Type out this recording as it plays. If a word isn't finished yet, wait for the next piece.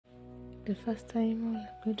The first time I'm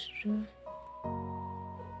going to draw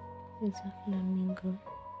is a flamingo.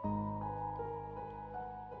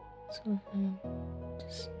 So what I'm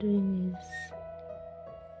just doing is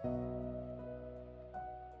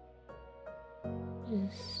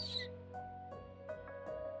just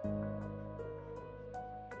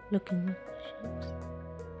looking at the shapes.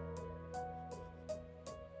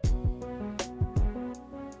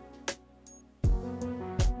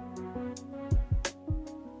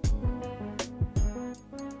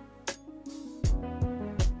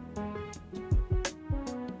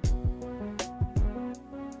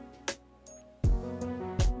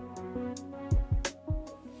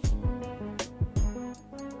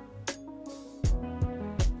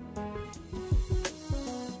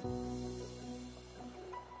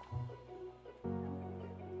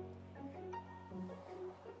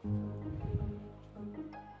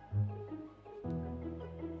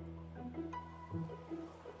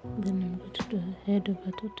 Then I'm going to do a head of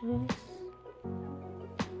a tortoise.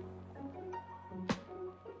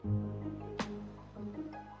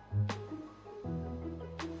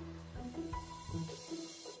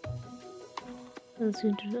 As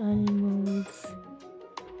you do animals,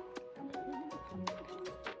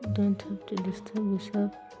 you don't have to disturb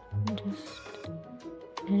yourself, just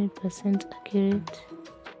 100% accurate.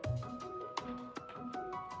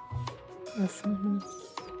 As long as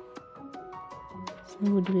I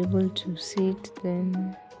would be able to see it,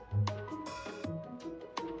 then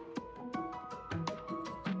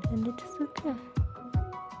it is okay.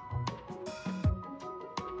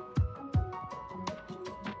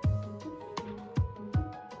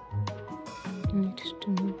 I need to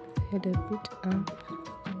move the head a bit up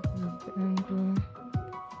because of the angle.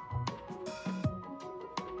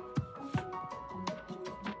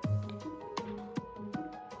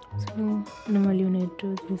 So normally when I do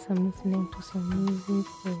this, I'm listening to some music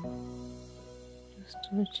or just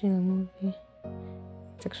watching a movie.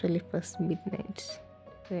 It's actually past midnight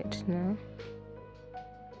right now.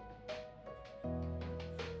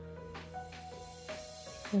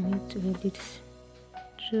 I need to edit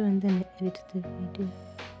through and then I edit the video.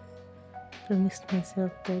 Promised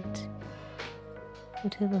myself that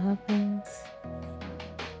whatever happens,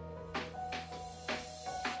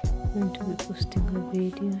 I'm going to be posting a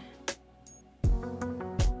video.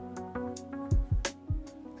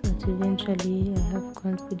 Eventually, I have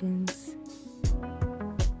confidence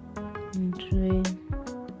in drawing.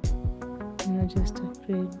 I'm not just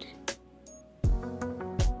afraid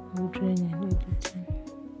of drawing and editing.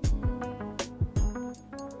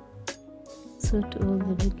 So to all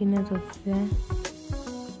the beginners out there,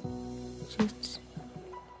 just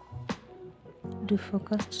do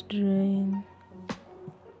focused drawing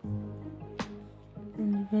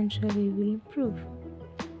and eventually you will improve.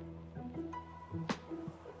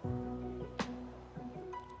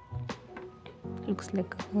 Looks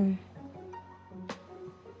like a home.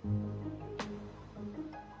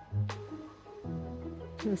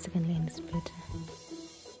 The second line is better.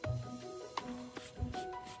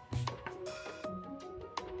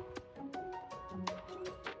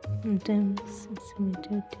 Sometimes it's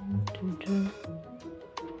imitating to draw.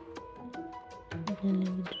 Then I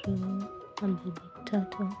will draw a baby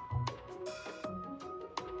turtle.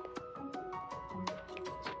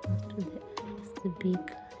 Start with the eyes, the big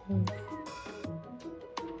eyes.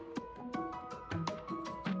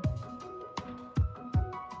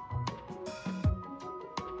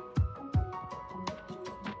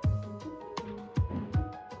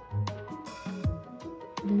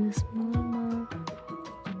 Then a small mouth.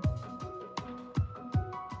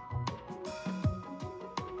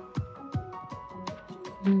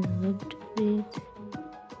 And the webbed feet.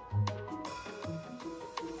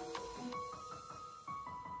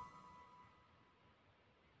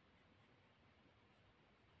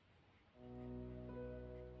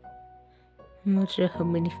 I'm not sure how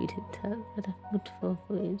many feet it has, but I've put 4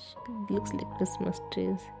 for each. It looks like Christmas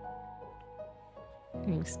trees.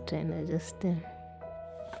 I'm just trying to adjust them.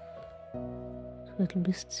 So it'll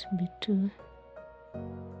be 2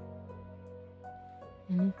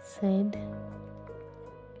 on each side.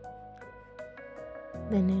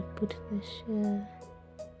 Then I put the shell.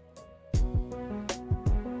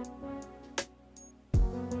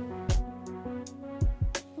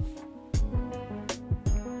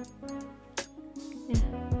 Yeah.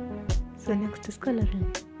 So next is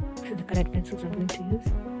coloring. This is the correct pencils I'm going to use.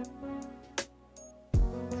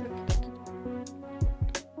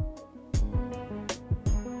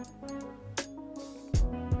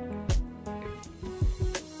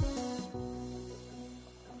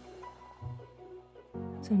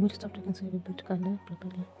 So I'm going to stop talking so you'll be able to color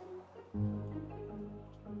properly.